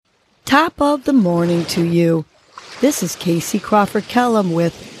Top of the morning to you. This is Casey Crawford Kellum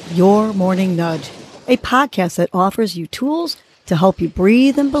with Your Morning Nudge, a podcast that offers you tools to help you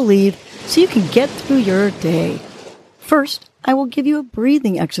breathe and believe so you can get through your day. First, I will give you a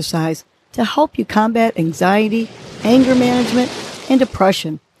breathing exercise to help you combat anxiety, anger management, and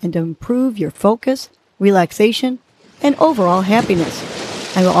depression, and to improve your focus, relaxation, and overall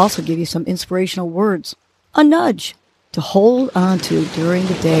happiness. I will also give you some inspirational words, a nudge, to hold on to during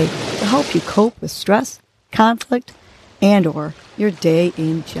the day to help you cope with stress, conflict, and or your day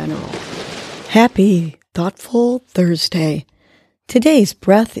in general. Happy, thoughtful Thursday. Today's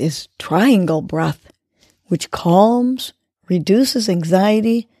breath is triangle breath, which calms, reduces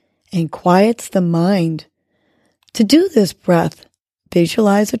anxiety, and quiets the mind. To do this breath,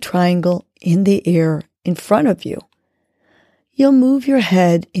 visualize a triangle in the air in front of you. You'll move your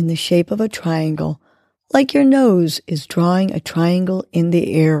head in the shape of a triangle, like your nose is drawing a triangle in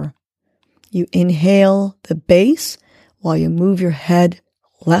the air. You inhale the base while you move your head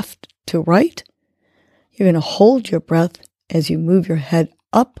left to right. You're going to hold your breath as you move your head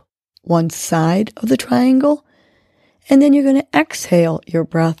up one side of the triangle, and then you're going to exhale your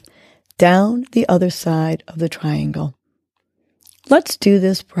breath down the other side of the triangle. Let's do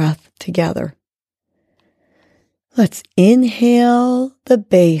this breath together. Let's inhale the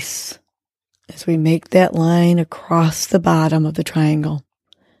base as we make that line across the bottom of the triangle.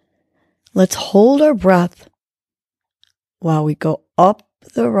 Let's hold our breath while we go up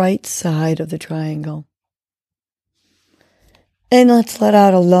the right side of the triangle. And let's let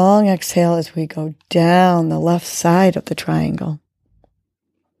out a long exhale as we go down the left side of the triangle.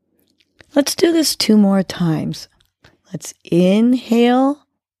 Let's do this 2 more times. Let's inhale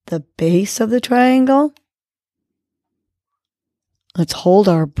the base of the triangle. Let's hold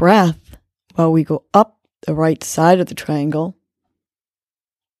our breath while we go up the right side of the triangle.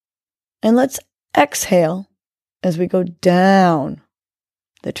 And let's exhale as we go down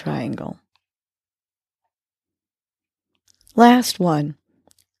the triangle. Last one.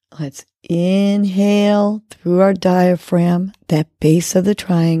 Let's inhale through our diaphragm, that base of the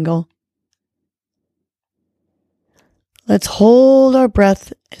triangle. Let's hold our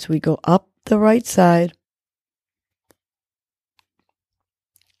breath as we go up the right side.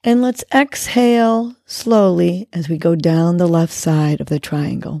 And let's exhale slowly as we go down the left side of the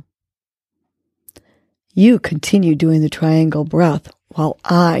triangle. You continue doing the triangle breath while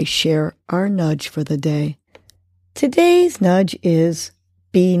I share our nudge for the day. Today's nudge is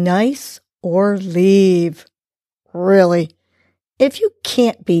be nice or leave. Really, if you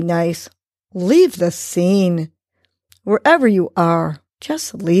can't be nice, leave the scene. Wherever you are,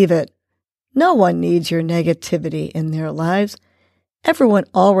 just leave it. No one needs your negativity in their lives. Everyone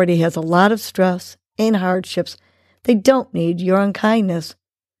already has a lot of stress and hardships. They don't need your unkindness.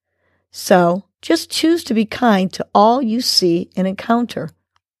 So, just choose to be kind to all you see and encounter.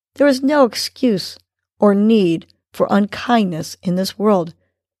 There is no excuse or need for unkindness in this world.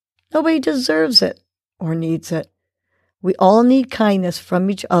 Nobody deserves it or needs it. We all need kindness from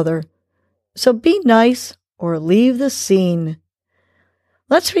each other. So be nice or leave the scene.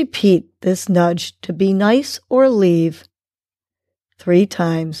 Let's repeat this nudge to be nice or leave 3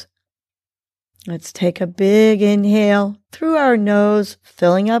 times. Let's take a big inhale through our nose,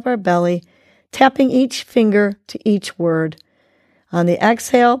 filling up our belly, tapping each finger to each word. On the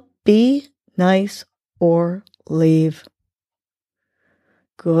exhale, be nice or leave.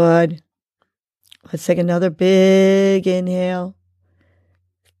 Good. Let's take another big inhale,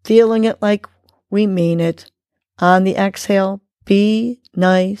 feeling it like we mean it. On the exhale, be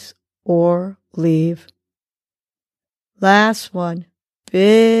nice or leave. Last one.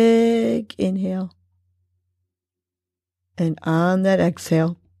 Big inhale. And on that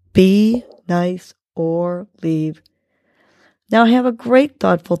exhale, be nice or leave. Now have a great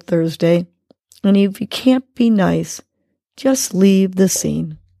thoughtful Thursday. And if you can't be nice, just leave the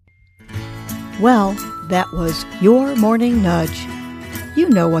scene. Well, that was your morning nudge. You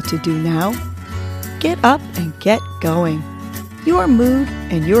know what to do now. Get up and get going. Your mood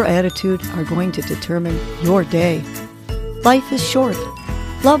and your attitude are going to determine your day. Life is short.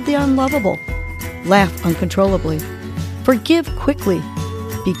 Love the unlovable. Laugh uncontrollably. Forgive quickly.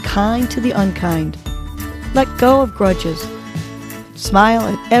 Be kind to the unkind. Let go of grudges. Smile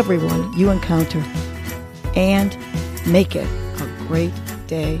at everyone you encounter. And make it a great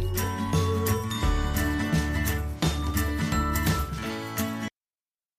day.